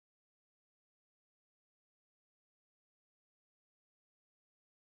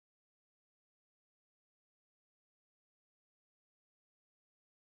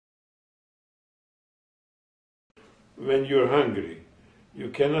when you're hungry, you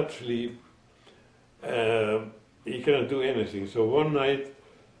cannot sleep, you cannot do anything. So one night,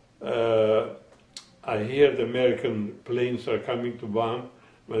 I hear the American planes are coming to bomb.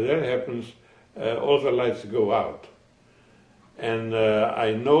 When that happens, all the lights go out. And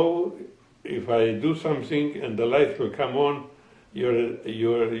I know if I do something and the lights will come on, you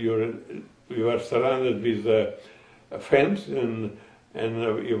are surrounded with a fence, and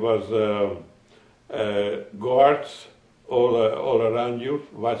it was guards all around you,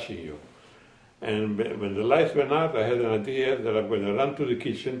 watching you. And when the lights went out, I had an idea that I'm going to run to the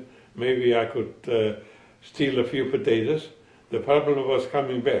kitchen. Maybe I could steal a few potatoes. The problem was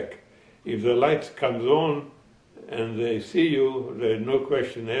coming back. If the lights comes on and they see you, there's no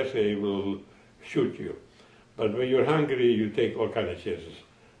question asked, they will shoot you. But when you're hungry, you take all kinds of chances.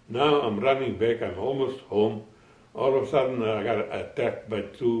 Now I'm running back, I'm almost home. All of a sudden I got attacked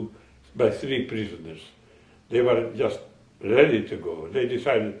by three prisoners. They were just ready to go. They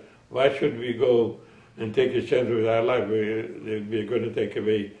decided, why should we go and take a chance with our life? We're going to take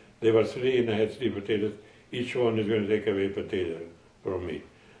away, there were three and I had three potatoes. Each one is going to take away a potato from me.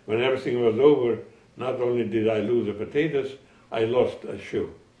 When everything was over, not only did I lose the potatoes, I lost a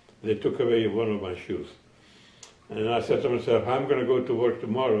shoe. They took away one of my shoes. And I said to myself, I'm going to go to work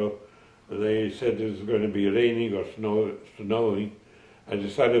tomorrow. They said it's going to be raining or snowing. I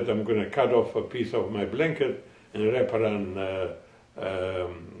decided I'm going to cut off a piece of my blanket and wrap around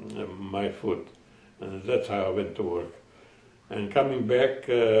my foot. And that's how I went to work. And coming back,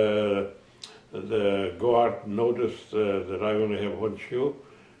 the guard noticed that I only have one shoe.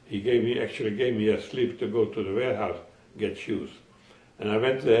 He actually gave me a slip to go to the warehouse, get shoes. And I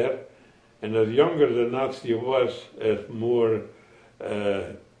went there, and as younger the Nazi was, as more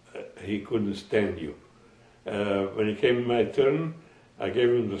he couldn't stand you. When it came my turn, I gave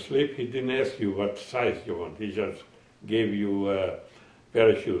him the slip. He didn't ask you what size you want. He just gave you a pair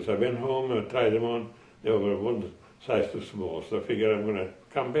of shoes. I went home and tried them on. They were one size too small. So I figured I'm going to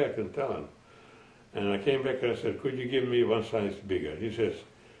come back and tell him. And I came back and I said, could you give me one size bigger? He says,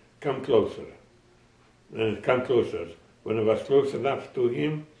 come closer. And I come closer. When I was close enough to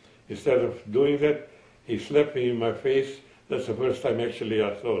him, instead of doing that, he slapped me in my face. That's the first time actually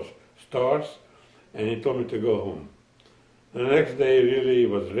I saw stars, and he told me to go home. The next day really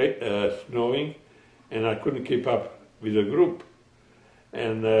was snowing, and I couldn't keep up with the group.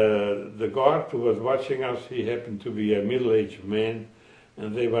 And the guard who was watching us, he happened to be a middle-aged man,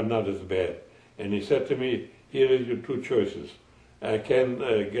 and they were not as bad. And he said to me, here is your two choices. I can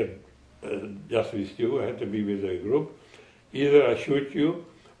get just with you, I had to be with the group. Either I shoot you,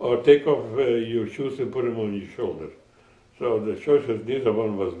 or take off your shoes and put them on your shoulder. So the choices, neither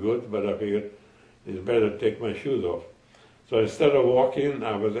one was good, but I figured it's better to take my shoes off. So instead of walking,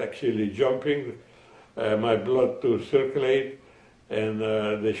 I was actually jumping, my blood to circulate, and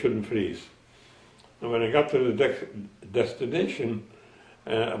they shouldn't freeze. And when I got to the destination,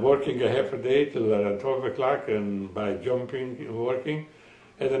 working a half a day till around 12 o'clock, and by jumping and working,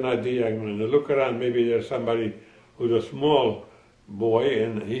 had an idea, I'm going to look around, maybe there's somebody who's a small boy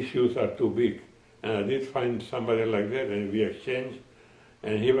and his shoes are too big. And I did find somebody like that, and we exchanged,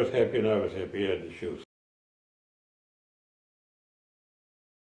 and he was happy and I was happy, he had the shoes.